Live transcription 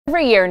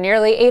Every year,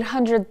 nearly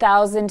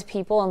 800,000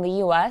 people in the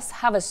U.S.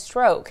 have a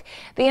stroke.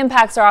 The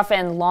impacts are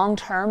often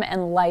long-term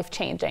and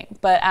life-changing.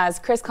 But as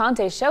Chris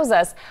Conte shows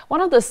us,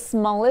 one of the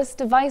smallest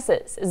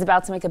devices is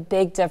about to make a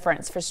big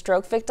difference for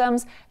stroke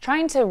victims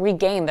trying to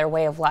regain their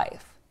way of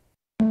life.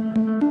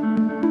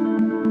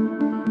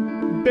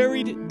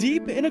 Buried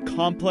deep in a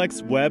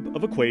complex web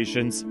of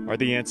equations are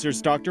the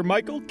answers Dr.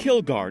 Michael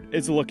Kilgard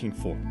is looking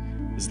for.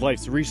 His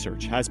life's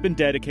research has been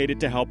dedicated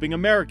to helping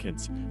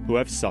Americans who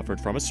have suffered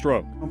from a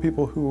stroke.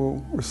 People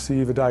who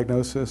receive a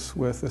diagnosis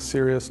with a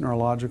serious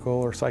neurological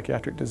or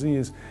psychiatric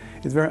disease,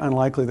 it's very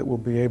unlikely that we'll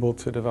be able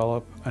to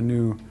develop a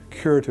new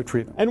curative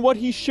treatment. And what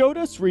he showed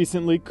us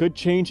recently could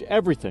change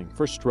everything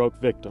for stroke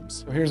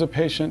victims. Here's a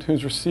patient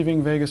who's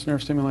receiving vagus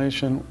nerve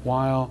stimulation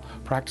while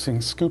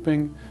practicing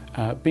scooping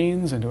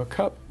beans into a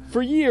cup.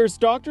 For years,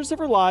 doctors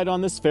have relied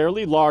on this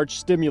fairly large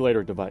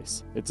stimulator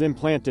device. It's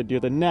implanted near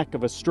the neck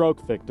of a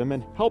stroke victim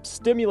and helps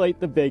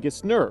stimulate the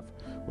vagus nerve,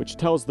 which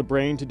tells the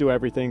brain to do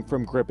everything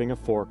from gripping a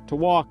fork to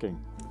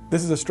walking.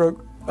 This is a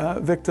stroke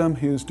victim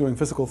who's doing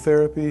physical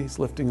therapy. He's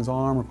lifting his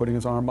arm or putting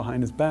his arm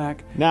behind his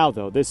back. Now,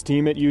 though, this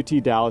team at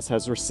UT Dallas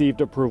has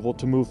received approval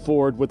to move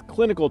forward with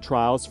clinical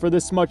trials for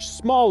this much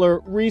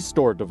smaller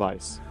Restore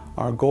device.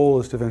 Our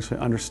goal is to eventually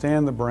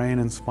understand the brain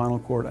and spinal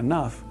cord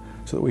enough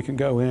so that we can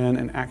go in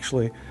and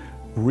actually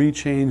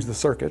rechange the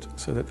circuit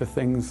so that the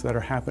things that are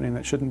happening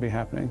that shouldn't be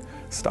happening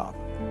stop.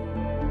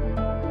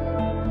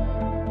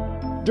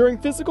 During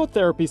physical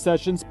therapy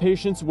sessions,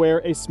 patients wear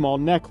a small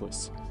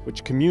necklace,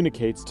 which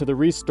communicates to the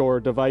Restore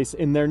device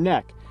in their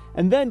neck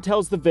and then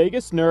tells the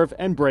vagus nerve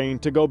and brain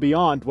to go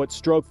beyond what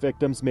stroke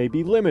victims may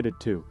be limited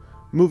to,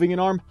 moving an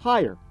arm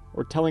higher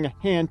or telling a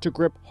hand to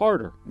grip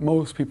harder.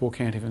 Most people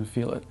can't even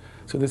feel it,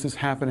 so this is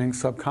happening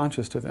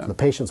subconscious to them. The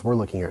patients we're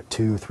looking at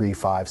 2, 3,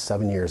 5,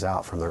 7 years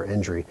out from their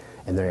injury,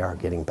 and they are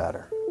getting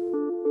better.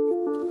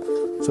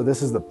 So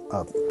this is the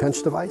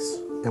pinch device,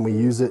 and we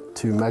use it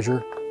to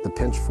measure the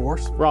pinch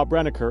force. Rob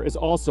Renneker is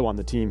also on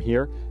the team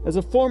here. As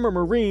a former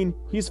Marine,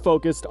 he's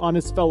focused on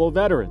his fellow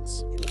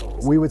veterans.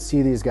 We would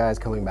see these guys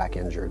coming back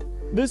injured.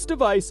 This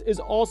device is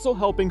also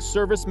helping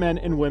servicemen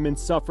and women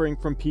suffering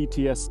from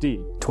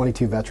PTSD.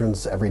 22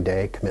 veterans every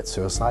day commit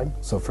suicide,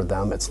 so for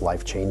them it's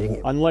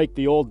life-changing. Unlike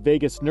the old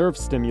vagus nerve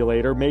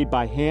stimulator made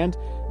by hand,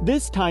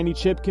 this tiny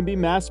chip can be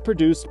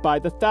mass-produced by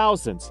the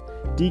thousands,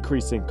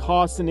 decreasing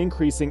costs and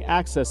increasing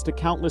access to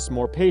countless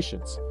more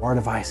patients. Our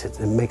device, it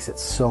makes it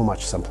so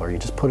much simpler. You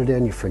just put it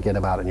in, you forget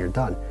about it, and you're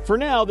done. For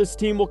now, this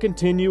team will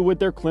continue with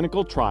their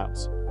clinical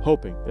trials,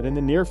 hoping that in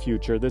the near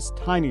future, this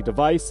tiny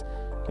device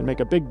can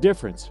make a big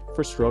difference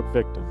for stroke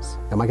victims.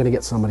 Am I going to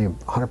get somebody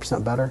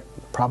 100% better?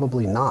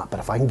 Probably not, but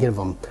if I can give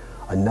them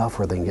enough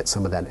where they can get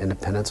some of that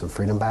independence and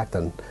freedom back,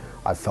 then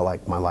I feel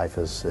like my life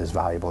is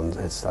valuable and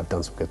I've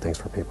done some good things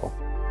for people.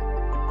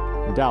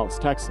 In Dallas,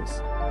 Texas,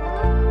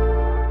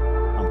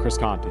 I'm Chris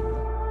Conte.